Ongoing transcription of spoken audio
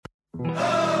Hey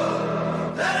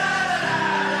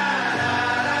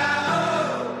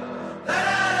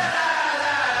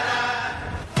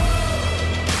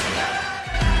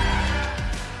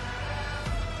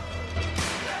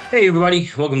everybody,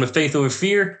 welcome to Faith Over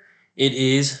Fear. It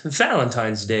is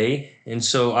Valentine's Day, and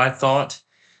so I thought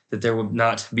that there would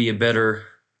not be a better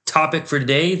topic for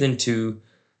today than to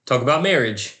talk about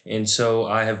marriage. And so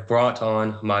I have brought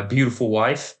on my beautiful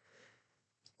wife.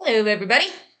 Hello, everybody.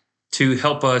 To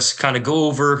help us kind of go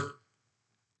over,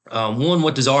 one,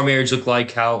 what does our marriage look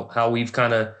like, how we've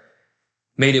kind of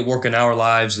made it work in our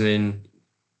lives, and then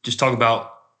just talk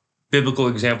about biblical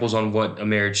examples on what a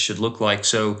marriage should look like.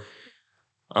 So,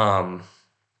 to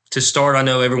start, I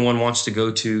know everyone wants to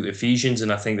go to Ephesians,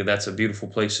 and I think that that's a beautiful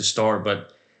place to start,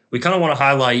 but we kind of want to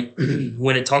highlight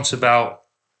when it talks about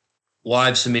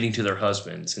wives submitting to their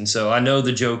husbands. And so I know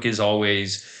the joke is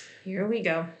always, here we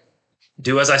go.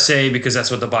 Do as I say because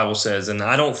that's what the Bible says. And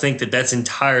I don't think that that's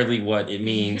entirely what it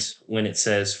means when it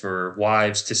says for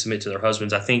wives to submit to their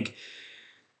husbands. I think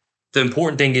the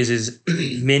important thing is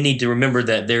men need to remember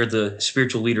that they're the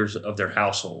spiritual leaders of their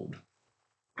household.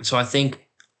 So I think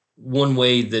one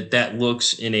way that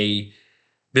looks in a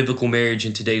biblical marriage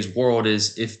in today's world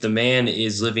is if the man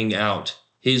is living out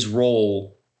his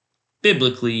role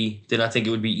biblically, then I think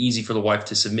it would be easy for the wife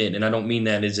to submit. And I don't mean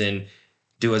that as in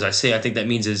do as I say. I think that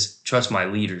means is trust my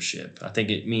leadership. I think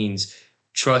it means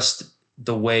trust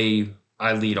the way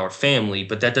I lead our family,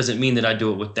 but that doesn't mean that I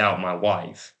do it without my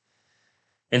wife.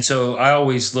 And so I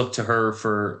always look to her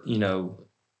for,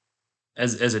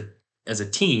 as a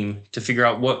team to figure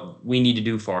out what we need to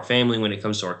do for our family when it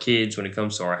comes to our kids, when it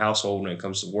comes to our household, when it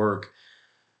comes to work,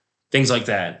 things like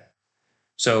that.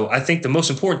 So I think the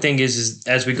most important thing is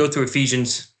as we go through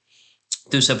Ephesians,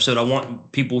 this episode, I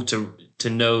want people to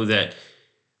know that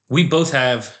we both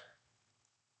have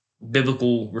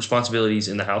biblical responsibilities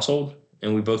in the household,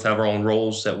 and we both have our own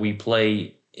roles that we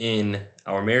play in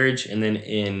our marriage and then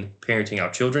in parenting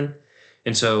our children.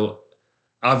 And so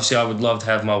obviously, I would love to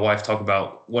have my wife talk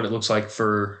about what it looks like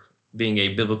for being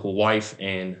a biblical wife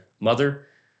and mother.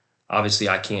 Obviously,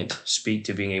 I can't speak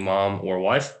to being a mom or a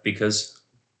wife because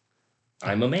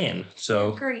I'm a man.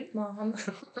 So great, Mom.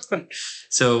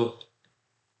 So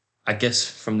I guess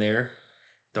from there,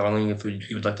 darling, if you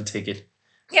would like to take it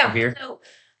from here. So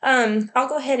I'll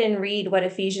go ahead and read what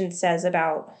Ephesians says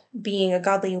about being a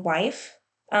godly wife.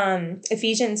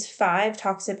 Ephesians 5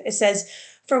 it says,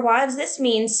 "For wives, this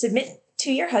means submit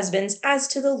to your husbands as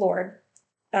to the Lord.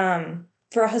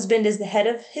 For a husband is the head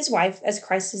of his wife as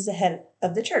Christ is the head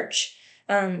of the church."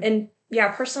 And yeah,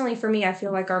 personally for me, I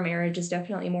feel like our marriage is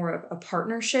definitely more of a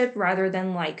partnership rather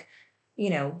than like,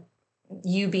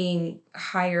 you being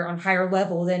higher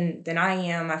level than I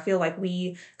am. I feel like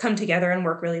we come together and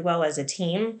work really well as a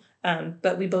team,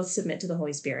 but we both submit to the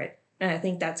Holy Spirit. And I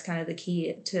think that's kind of the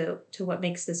key to what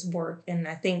makes this work. And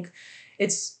I think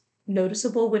it's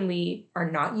noticeable when we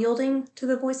are not yielding to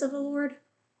the voice of the Lord,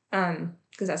 because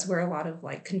that's where a lot of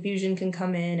like confusion can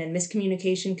come in and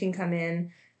miscommunication can come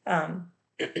in.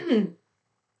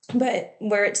 But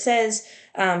where it says,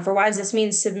 for wives, this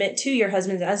means submit to your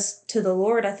husbands as to the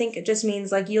Lord. I think it just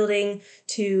means like yielding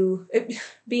to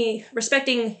be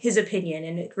respecting his opinion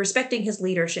and respecting his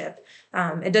leadership.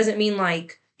 It doesn't mean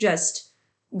like just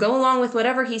go along with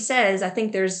whatever he says. I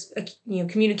think there's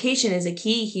communication is a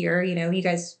key here. You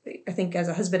guys, I think as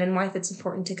a husband and wife, it's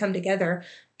important to come together,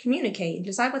 communicate,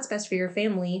 decide what's best for your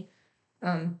family,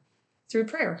 through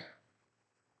prayer.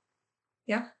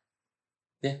 Yeah,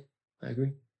 I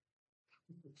agree.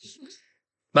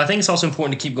 But I think it's also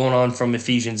important to keep going on from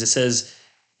Ephesians. It says,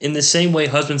 "In the same way,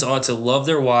 husbands ought to love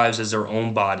their wives as their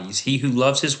own bodies. He who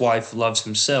loves his wife loves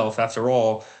himself. After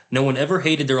all, no one ever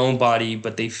hated their own body,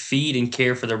 but they feed and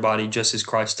care for their body just as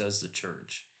Christ does the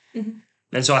church." Mm-hmm.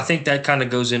 And so I think that kind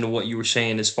of goes into what you were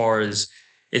saying as far as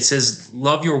it says,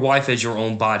 love your wife as your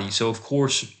own body. So, of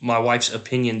course, my wife's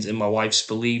opinions and my wife's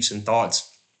beliefs and thoughts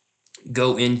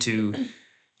go into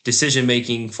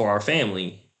decision-making for our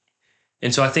family.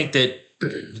 And so I think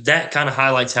that kind of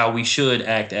highlights how we should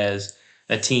act as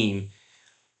a team.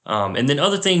 And then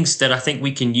other things that I think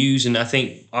we can use, and I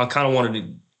think I kind of wanted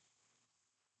to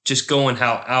just go in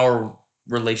how our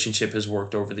relationship has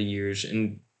worked over the years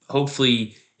and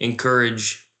hopefully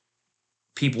encourage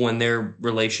people in their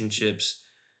relationships,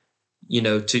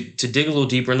 to dig a little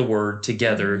deeper in the Word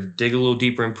together, dig a little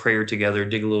deeper in prayer together,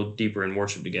 dig a little deeper in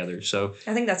worship together. So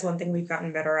I think that's one thing we've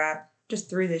gotten better at just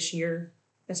through this year,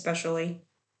 especially,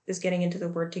 is getting into the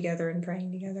Word together and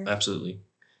praying together. Absolutely.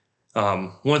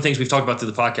 One of the things we've talked about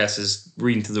through the podcast is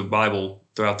reading through the Bible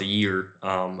throughout the year.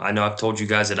 I know I've told you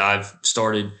guys that I've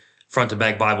started front to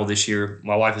back Bible this year.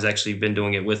 My wife has actually been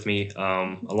doing it with me,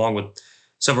 along with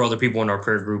several other people in our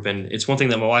prayer group. And it's one thing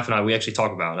that my wife and we actually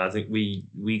talk about. I think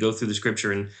we go through the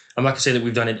scripture, and I'm not gonna say that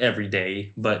we've done it every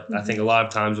day, but I think a lot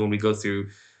of times when we go through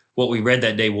what we read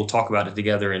that day, we'll talk about it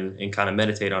together and kind of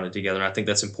meditate on it together. And I think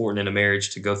that's important in a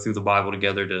marriage, to go through the Bible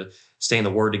together, to stay in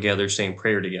the Word together, stay in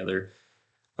prayer together.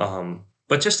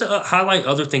 But just to highlight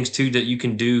other things too that you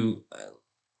can do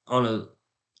on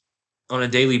a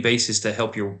daily basis to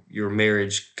help your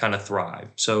marriage kind of thrive.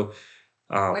 So,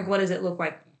 Like, what does it look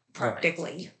like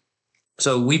practically?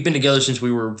 So we've been together since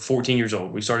we were 14 years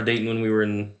old. We started dating when we were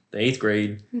in the 8th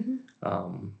grade.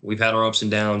 We've had our ups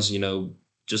and downs,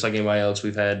 just like anybody else.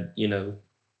 We've had,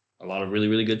 a lot of really,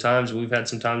 really good times. We've had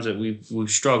some times that we've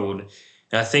struggled.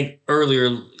 And I think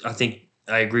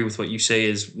I agree with what you say,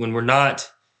 is when we're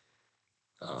not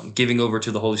giving over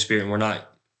to the Holy Spirit, and we're not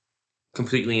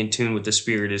completely in tune with the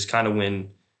Spirit, is kind of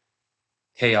when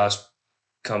chaos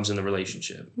comes in the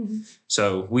relationship.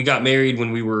 So we got married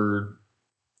when we were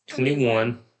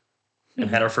 21 and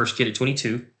had our first kid at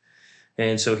 22.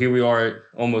 And so here we are at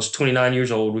almost 29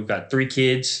 years old. We've got 3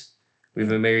 kids. We've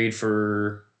been married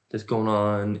for, that's going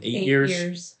on 8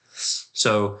 years.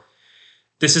 So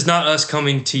this is not us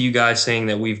coming to you guys saying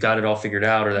that we've got it all figured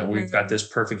out, or that we've got this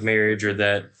perfect marriage, or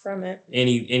that from it,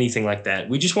 anything like that.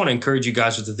 We just want to encourage you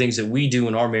guys with the things that we do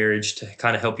in our marriage to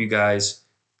kind of help you guys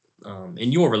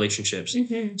in your relationships.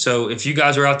 So if you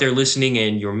guys are out there listening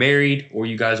and you're married, or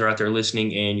you guys are out there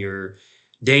listening and you're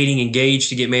dating, engaged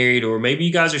to get married, or maybe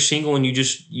you guys are single and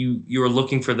you're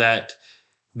looking for that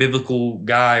biblical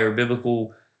guy or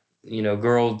biblical,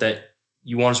 girl that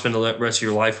you want to spend the rest of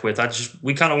your life with.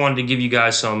 We kind of wanted to give you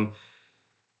guys some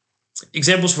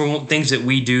examples for things that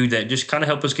we do that just kind of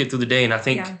help us get through the day. And I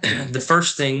think the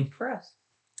first thing for us,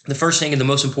 and the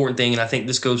most important thing, and I think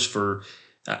this goes for,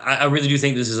 I really do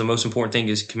think this is the most important thing,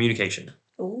 is communication.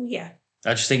 Oh yeah.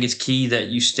 I just think it's key that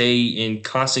you stay in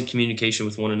constant communication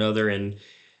with one another. And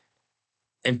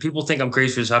people think I'm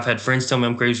crazy for this. I've had friends tell me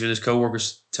I'm crazy for this,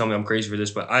 coworkers tell me I'm crazy for this,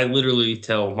 but I literally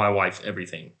tell my wife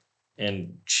everything.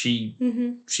 And she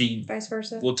vice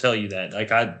versa will tell you that.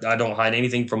 Like, I don't hide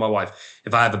anything from my wife.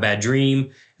 If I have a bad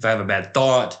dream, if I have a bad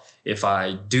thought, if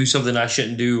I do something I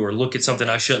shouldn't do, or look at something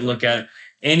I shouldn't look at,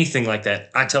 anything like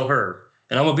that, I tell her.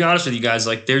 And I'm gonna be honest with you guys,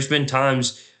 like, there's been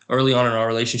times early on in our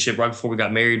relationship, right before we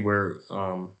got married, where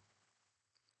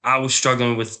I was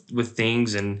struggling with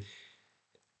things, and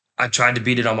I tried to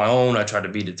beat it on my own. I tried to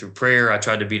beat it through prayer. I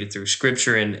tried to beat it through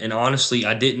scripture. And honestly,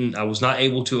 I was not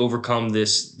able to overcome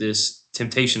this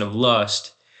temptation of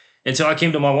lust until I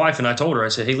came to my wife and I told her, I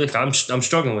said, hey, look, I'm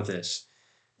struggling with this.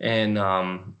 And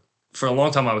for a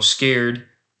long time, I was scared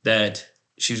that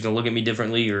she was going to look at me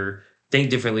differently or think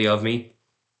differently of me.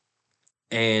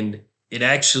 And it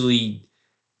actually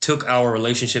took our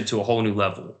relationship to a whole new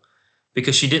level,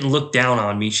 because she didn't look down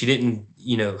on me. She didn't,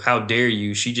 how dare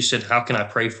you? She just said, how can I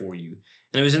pray for you?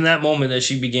 And it was in that moment that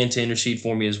she began to intercede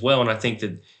for me as well. And I think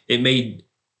that it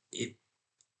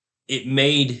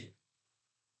made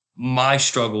my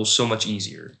struggles so much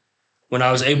easier when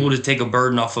I was able to take a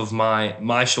burden off of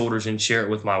my shoulders and share it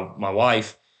with my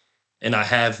wife. And I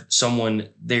have someone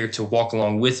there to walk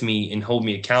along with me and hold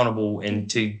me accountable and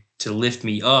to lift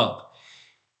me up.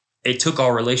 It took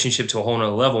our relationship to a whole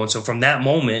nother level. And so from that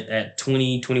moment at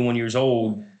 20, 21 years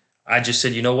old, I just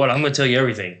said, you know what? I'm going to tell you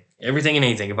everything and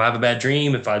anything. If I have a bad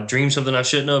dream, if I dream something I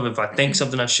shouldn't have, if I think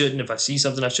something I shouldn't, if I see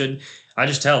something I shouldn't, I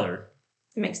just tell her.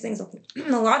 It makes things a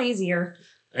lot easier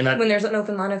when there's an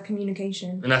open line of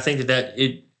communication. And I think that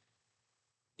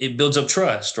it builds up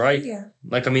trust, right? Yeah.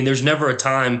 Like, there's never a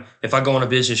time if I go on a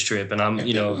business trip and I'm,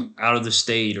 out of the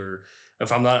state, or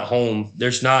if I'm not at home,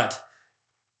 there's not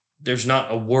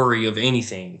a worry of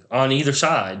anything on either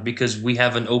side, because we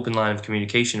have an open line of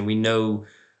communication. We know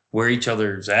where each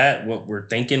other's at, what we're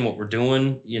thinking, what we're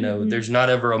doing. There's not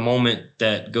ever a moment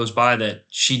that goes by that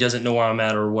she doesn't know where I'm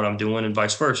at or what I'm doing, and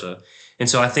vice versa. And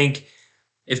so I think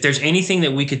if there's anything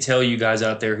that we could tell you guys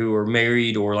out there who are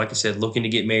married, or like I said, looking to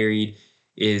get married,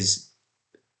 is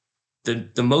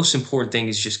the most important thing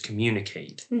is just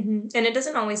communicate. And it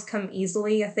doesn't always come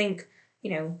easily. I think,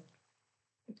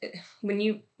 when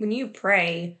you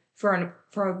pray for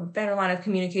a better line of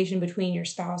communication between your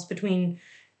spouse, between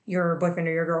your boyfriend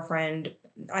or your girlfriend,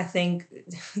 I think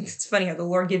it's funny how the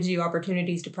Lord gives you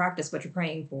opportunities to practice what you're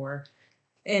praying for.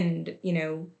 And,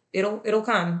 it'll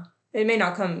come. It may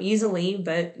not come easily,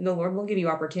 but the Lord will give you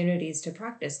opportunities to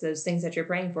practice those things that you're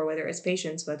praying for, whether it's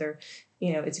patience, whether,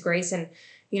 it's grace. And,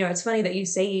 it's funny that you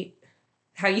say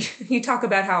how you talk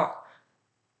about how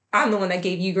I'm the one that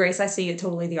gave you grace. I see it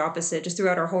totally the opposite. Just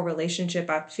throughout our whole relationship,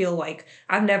 I feel like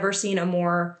I've never seen a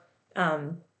more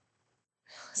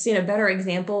seen a better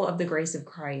example of the grace of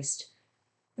Christ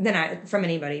from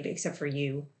anybody except for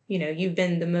you. You know, you've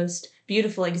been the most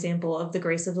beautiful example of the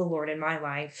grace of the Lord in my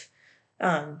life.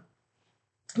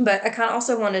 But I kind of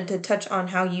also wanted to touch on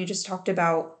how you just talked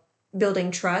about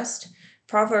building trust.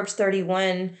 Proverbs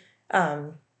 31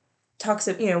 talks,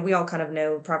 we all kind of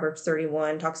know Proverbs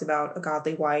 31 talks about a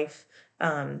godly wife.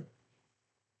 And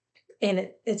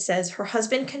it says, her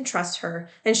husband can trust her,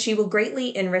 and she will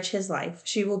greatly enrich his life.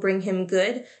 She will bring him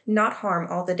good, not harm,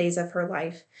 all the days of her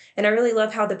life. And I really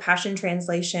love how the Passion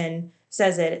Translation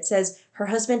says it. It says, her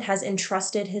husband has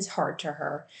entrusted his heart to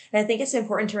her. And I think it's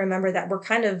important to remember that we're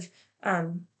kind of,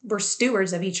 we're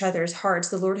stewards of each other's hearts.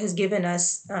 The Lord has given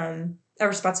us a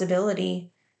responsibility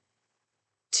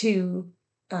to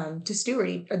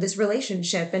steward this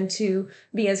relationship and to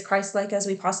be as Christ-like as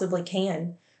we possibly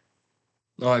can.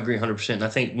 No, I agree 100%. I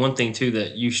think one thing too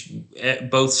that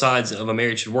both sides of a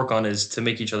marriage should work on is to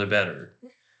make each other better.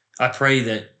 I pray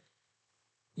that,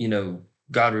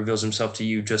 God reveals himself to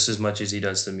you just as much as he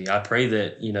does to me. I pray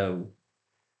that,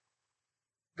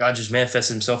 God just manifests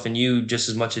himself in you just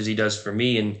as much as he does for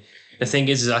me. And the thing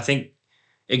is I think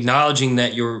acknowledging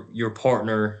that your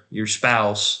partner, your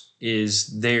spouse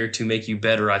is there to make you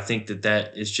better. I think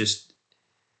that is just,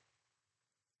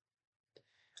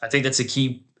 I think that's a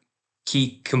key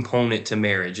component to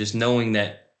marriage, is knowing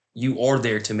that you are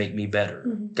there to make me better.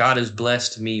 Mm-hmm. God has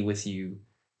blessed me with you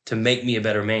to make me a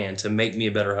better man, to make me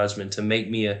a better husband, to make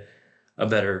me a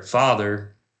better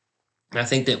father. And I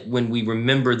think that when we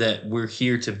remember that we're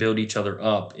here to build each other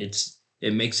up, it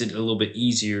makes it a little bit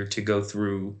easier to go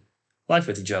through life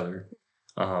with each other.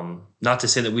 Not to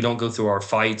say that we don't go through our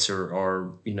fights or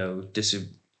our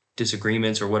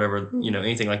disagreements or whatever,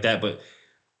 anything like that. But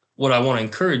what I want to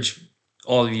encourage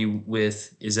all of you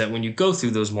with is that when you go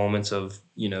through those moments of,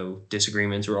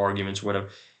 disagreements or arguments or whatever,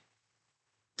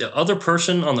 the other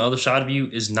person on the other side of you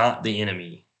is not the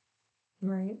enemy.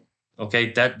 Right.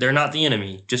 Okay, that they're not the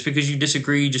enemy. Just because you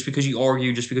disagree, just because you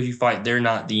argue, just because you fight, they're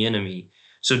not the enemy.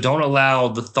 So don't allow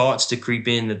the thoughts to creep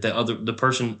in that the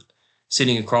person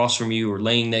sitting across from you or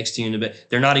laying next to you in the bed,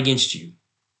 they're not against you.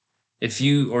 If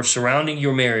you are surrounding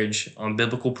your marriage on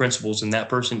biblical principles, and that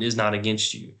person is not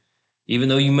against you. Even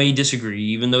though you may disagree,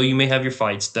 even though you may have your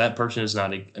fights, that person is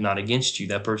not against you.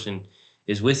 That person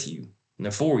is with you and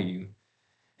they're for you.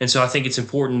 And so I think it's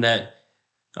important that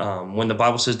when the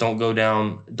Bible says don't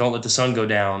let the sun go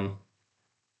down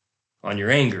on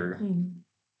your anger, mm-hmm.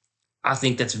 I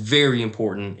think that's very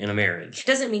important in a marriage. It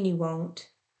doesn't mean you won't.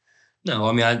 No,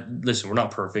 I mean, listen, we're not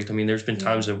perfect. I mean, there's been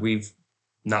times that we've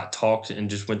not talked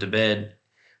and just went to bed.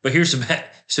 But here's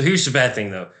the bad thing,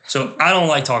 though. So I don't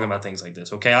like talking about things like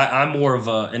this, okay? I'm more of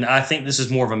and I think this is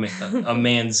more of a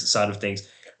man's side of things.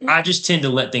 I just tend to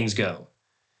let things go.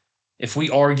 If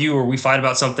we argue or we fight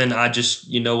about something, I just,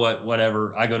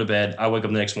 whatever. I go to bed. I wake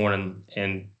up the next morning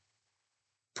and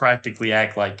practically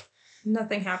act like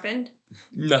nothing happened.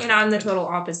 Nothing. And I'm the total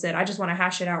opposite. I just want to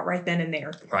hash it out right then and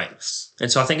there. Right.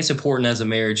 And so I think it's important as a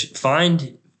marriage,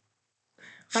 find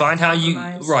how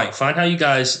you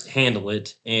guys handle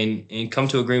it and come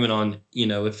to agreement on,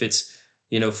 if it's,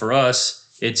 for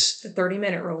us, it's the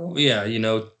 30-minute rule.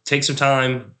 Yeah. Take some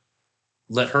time,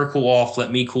 let her cool off,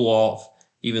 let me cool off,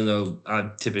 even though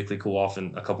I typically cool off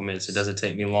in a couple minutes. It doesn't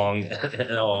take me long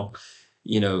at all.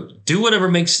 Do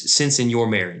whatever makes sense in your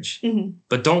marriage, mm-hmm.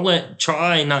 but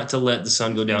try not to let the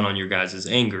sun go down on your guys'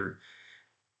 anger.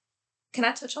 Can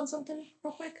I touch on something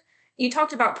real quick? You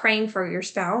talked about praying for your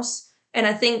spouse. And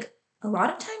I think a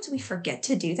lot of times we forget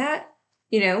to do that.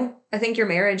 I think your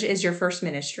marriage is your first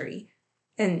ministry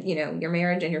and, your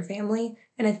marriage and your family.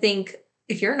 And I think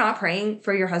if you're not praying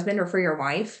for your husband or for your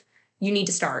wife, you need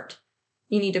to start.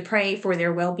 You need to pray for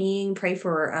their well-being, pray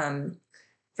for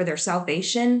their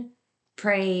salvation,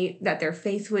 pray that their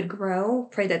faith would grow,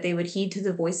 pray that they would heed to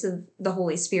the voice of the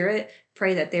Holy Spirit,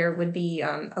 pray that there would be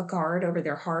a guard over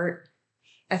their heart.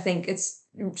 I think it's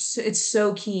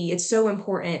so key. It's so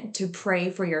important to pray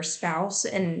for your spouse.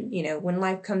 And, when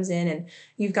life comes in and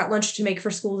you've got lunch to make for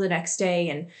school the next day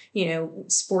and,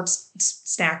 sports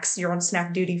snacks, you're on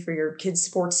snack duty for your kid's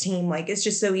sports team. Like, it's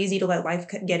just so easy to let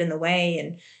life get in the way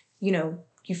and,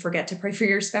 you forget to pray for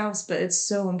your spouse, but it's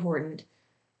so important.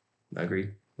 I agree.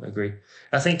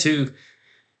 I think too,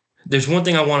 there's one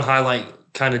thing I want to highlight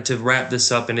kind of to wrap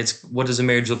this up, and it's what does a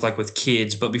marriage look like with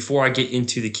kids? But before I get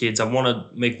into the kids, I want to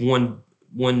make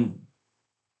one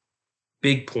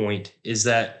big point is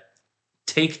that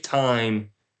take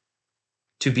time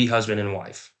to be husband and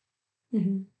wife.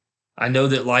 Mm-hmm. I know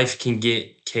that life can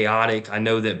get chaotic. I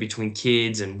know that between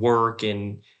kids and work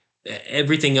and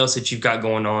everything else that you've got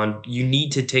going on, you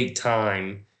need to take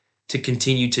time to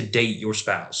continue to date your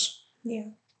spouse. Yeah.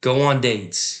 Go on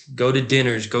dates, go to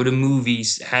dinners, go to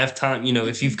movies, have time.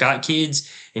 If you've got kids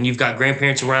and you've got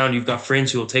grandparents around, you've got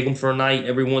friends who will take them for a night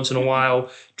every once in a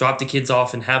while, drop the kids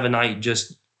off and have a night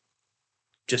just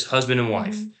husband and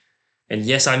wife. Mm-hmm. And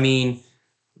yes, I mean,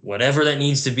 whatever that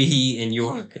needs to be in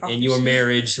your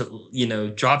marriage,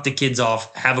 drop the kids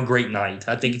off, have a great night.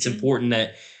 I think it's important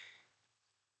that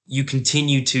you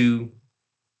continue to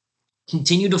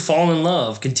fall in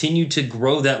love, continue to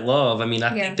grow that love. I mean, I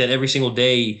think that every single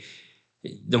day,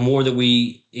 the more that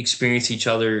we experience each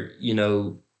other,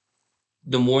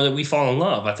 the more that we fall in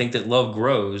love. I think that love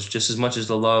grows just as much as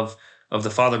the love of the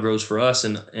Father grows for us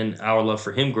and our love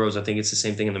for him grows. I think it's the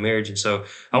same thing in the marriage. And so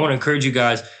I want to encourage you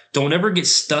guys, don't ever get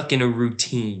stuck in a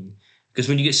routine, because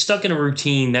when you get stuck in a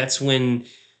routine, that's when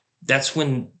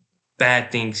bad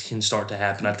things can start to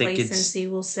happen. I think complacency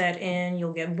will set in.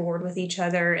 You'll get bored with each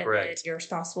other, and correct. Your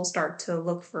spouse will start to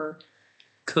look for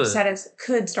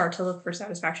could start to look for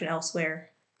satisfaction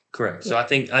elsewhere. Correct. So I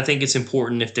think it's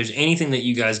important, if there's anything that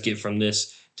you guys get from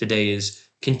this today, is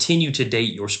continue to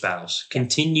date your spouse.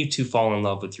 Continue to fall in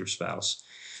love with your spouse.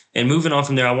 And moving on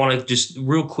from there, I want to just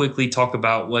real quickly talk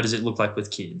about what does it look like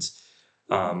with kids.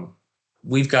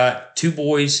 We've got 2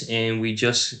 boys, and we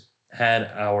just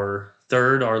had our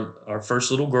first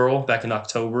little girl back in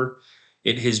October.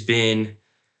 It has been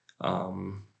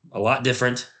a lot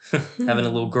different having a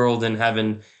little girl than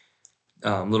having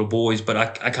little boys, but I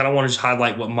kind of want to just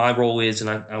highlight what my role is, and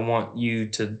I want you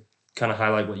to kind of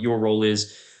highlight what your role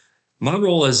is. My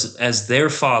role as their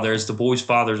father, as the boys'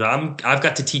 fathers, I've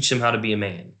got to teach them how to be a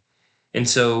man. And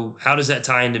so how does that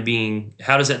tie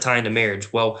into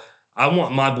marriage? Well, I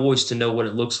want my boys to know what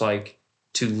it looks like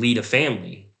to lead a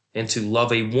family and to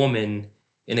love a woman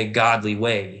in a godly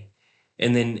way.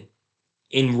 And then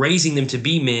in raising them to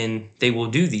be men, they will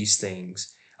do these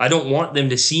things. I don't want them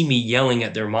to see me yelling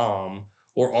at their mom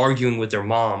or arguing with their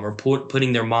mom or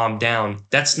putting their mom down.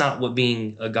 That's not what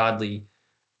being a godly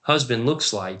husband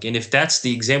looks like. And if that's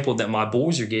the example that my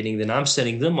boys are getting, then I'm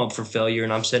setting them up for failure,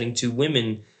 and I'm setting 2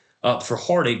 women up for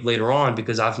heartache later on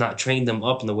because I've not trained them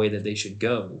up in the way that they should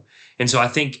go. And so I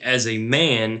think as a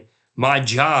man, my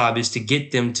job is to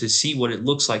get them to see what it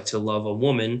looks like to love a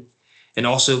woman, and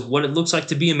also what it looks like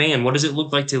to be a man. What does it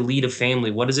look like to lead a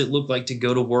family? What does it look like to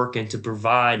go to work and to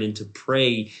provide and to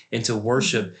pray and to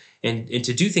worship and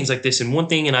to do things like this? And one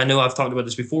thing, and I know I've talked about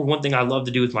this before, one thing I love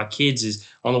to do with my kids is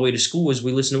on the way to school is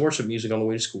we listen to worship music on the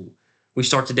way to school. We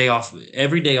start the day off,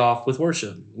 every day off, with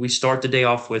worship. We start the day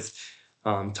off with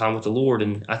time with the Lord.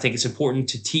 And I think it's important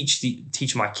to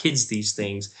teach my kids these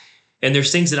things. And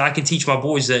there's things that I can teach my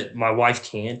boys that my wife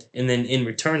can't. And then in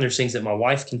return, there's things that my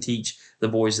wife can teach the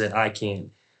boys that I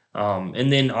can.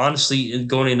 And then honestly,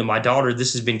 going into my daughter,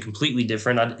 this has been completely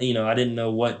different. I didn't know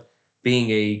what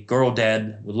being a girl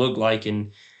dad would look like.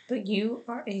 But you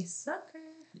are a sucker.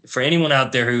 For anyone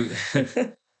out there who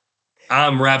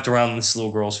I'm wrapped around this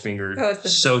little girl's finger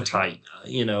so tight. I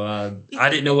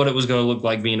didn't know what it was going to look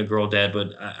like being a girl dad, but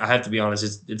I have to be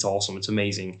honest, it's awesome. It's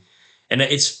amazing. And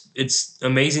it's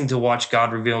amazing to watch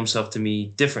God reveal himself to me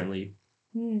differently,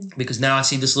 because now I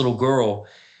see this little girl,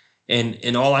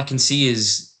 and all I can see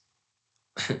is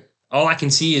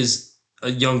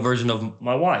a young version of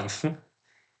my wife.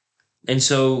 And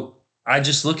so I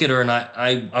just look at her, and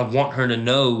I want her to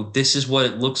know this is what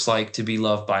it looks like to be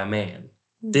loved by a man.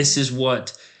 This is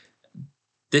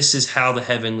how the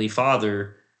Heavenly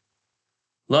Father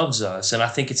loves us. And I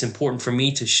think it's important for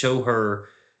me to show her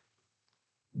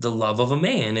the love of a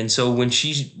man. And so when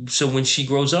she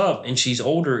grows up and she's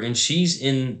older and she's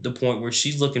in the point where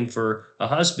she's looking for a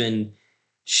husband,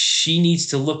 she needs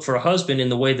to look for a husband in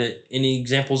the way that, in the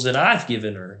examples that I've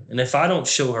given her. And if I don't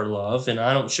show her love, and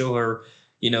I don't show her,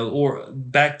 or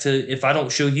back to, if I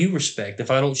don't show you respect, if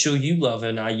I don't show you love,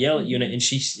 and I yell at you, and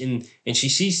she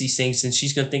sees these things, then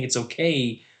she's going to think it's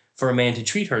okay for a man to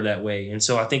treat her that way. And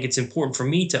so I think it's important for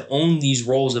me to own these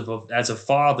roles as a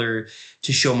father,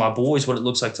 to show my boys what it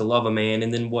looks like to love a man,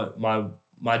 and then what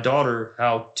my daughter,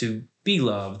 how to be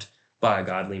loved by a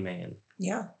godly man.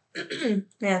 Yeah. Man,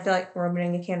 I feel like we're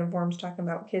opening a can of worms talking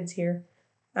about kids here.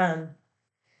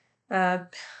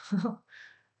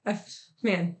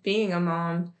 Man, being a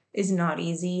mom is not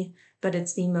easy, but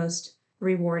it's the most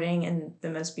rewarding and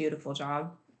the most beautiful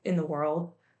job in the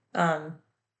world.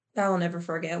 I will never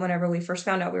forget whenever we first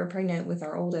found out we were pregnant with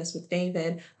our oldest, with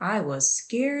David, I was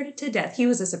scared to death. He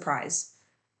was a surprise.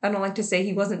 I don't like to say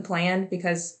he wasn't planned,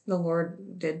 because the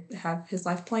Lord did have his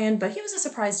life planned, but he was a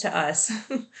surprise to us.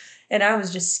 And I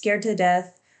was just scared to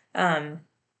death. I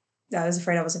was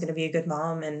afraid I wasn't going to be a good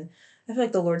mom. And I feel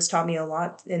like the Lord's taught me a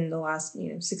lot in the last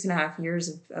 6.5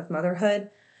 years of motherhood.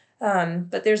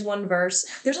 But there's one verse.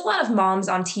 There's a lot of moms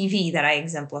on TV that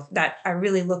that I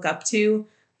really look up to.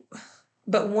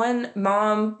 But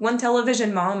one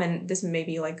television mom, and this may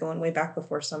be like going way back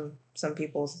before some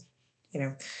people's,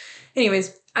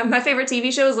 Anyways, my favorite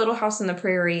TV show is Little House on the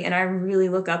Prairie, and I really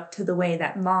look up to the way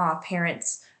that Ma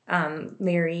parents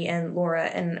Mary and Laura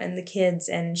and the kids,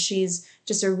 and she's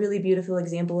just a really beautiful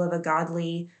example of a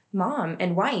godly mom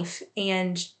and wife.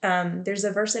 And there's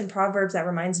a verse in Proverbs that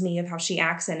reminds me of how she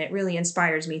acts, and it really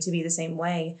inspires me to be the same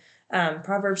way.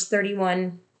 Proverbs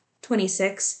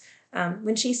 31:26.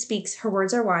 When she speaks, her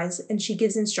words are wise, and she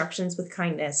gives instructions with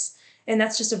kindness. And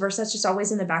that's just a verse that's just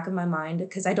always in the back of my mind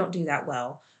because I don't do that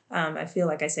well. I feel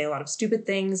like I say a lot of stupid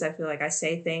things. I feel like I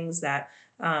say things that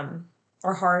are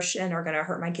harsh and are going to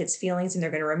hurt my kids' feelings, and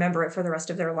they're going to remember it for the rest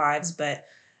of their lives. But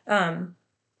I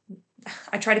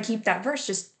try to keep that verse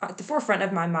just at the forefront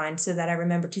of my mind so that I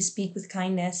remember to speak with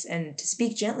kindness and to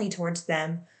speak gently towards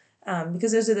them,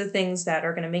 because those are the things that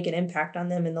are going to make an impact on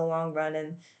them in the long run.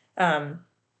 And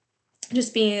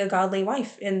just being a godly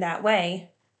wife in that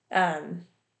way, I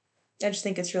just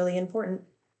think it's really important.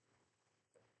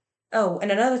 Oh,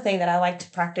 and another thing that I like to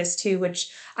practice too,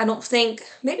 which I don't think,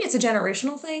 maybe it's a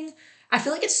generational thing. I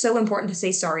feel like it's so important to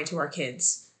say sorry to our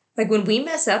kids. Like when we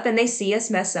mess up and they see us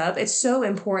mess up, it's so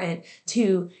important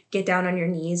to get down on your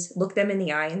knees, look them in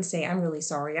the eye and say, I'm really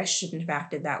sorry. I shouldn't have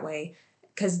acted that way.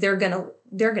 Because they're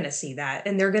gonna see that,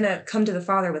 and they're gonna come to the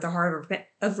Father with a heart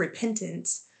of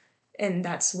repentance. And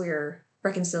that's where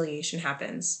reconciliation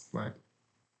happens. Right.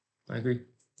 I agree.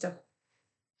 So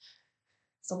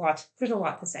it's a lot. There's a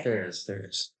lot to say. There is.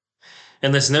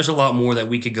 And listen, there's a lot more that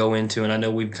we could go into, and I know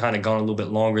we've kind of gone a little bit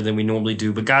longer than we normally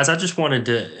do. But guys, I just wanted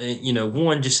to,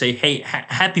 one, just say, hey,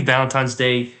 happy Valentine's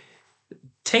Day.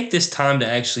 Take this time to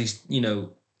actually,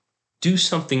 do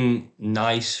something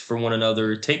nice for one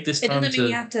another. Take this time to. It doesn't mean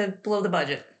you have to blow the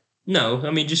budget. No,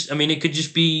 it could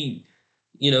just be,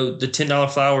 the $10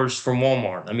 flowers from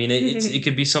Walmart. I mean, it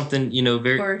could be something,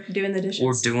 very. Or doing the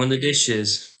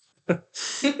dishes.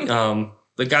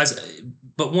 But guys,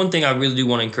 one thing I really do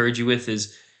want to encourage you with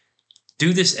is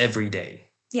do this every day.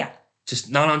 Yeah.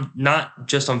 Just not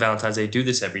just on Valentine's Day. Do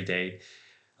this every day.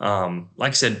 Like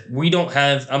I said, I'm not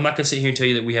going to sit here and tell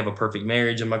you that we have a perfect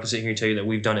marriage. I'm not going to sit here and tell you that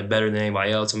we've done it better than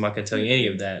anybody else. I'm not going to tell you any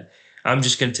of that. I'm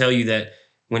just going to tell you that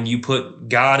when you put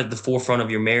God at the forefront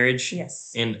of your marriage,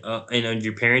 yes, and on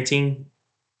your parenting,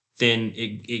 then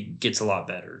it gets a lot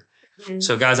better. Mm-hmm.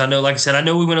 So guys, I know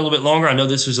we went a little bit longer. I know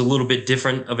this was a little bit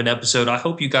different of an episode. I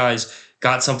hope you guys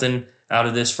got something out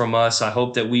of this from us. I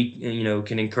hope that we,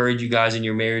 can encourage you guys in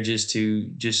your marriages to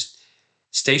just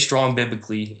stay strong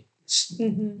biblically.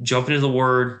 Mm-hmm. Jump into the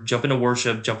word, jump into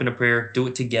worship, jump into prayer, do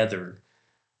it together.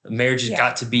 Marriage has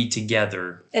got to be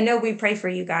together. And we pray for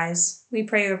you guys. We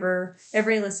pray over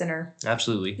every listener.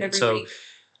 Absolutely. Every week.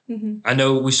 Mm-hmm. I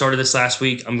know we started this last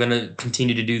week. I'm going to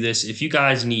continue to do this. If you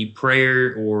guys need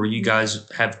prayer or you guys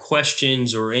have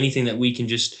questions or anything that we can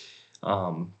just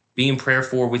be in prayer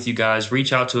for with you guys,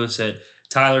 reach out to us at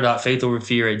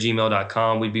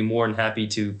tyler.faithoverfear@gmail.com. We'd be more than happy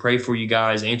to pray for you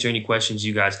guys, answer any questions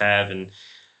you guys have. And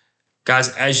guys,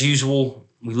 as usual,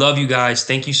 we love you guys.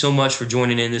 Thank you so much for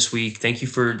joining in this week. Thank you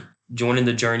for joining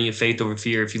the journey of Faith Over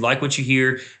Fear. If you like what you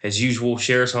hear, as usual,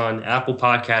 share us on Apple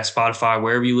Podcasts, Spotify,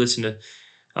 wherever you listen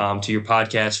to your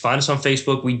podcast. Find us on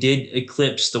Facebook. We did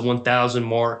eclipse the 1,000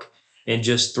 mark in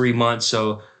just 3 months.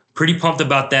 So pretty pumped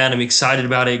about that. I'm excited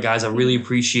about it, guys. I really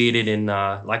appreciate it. And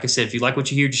like I said, if you like what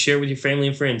you hear, just share it with your family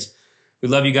and friends. We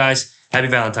love you guys. Happy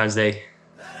Valentine's Day.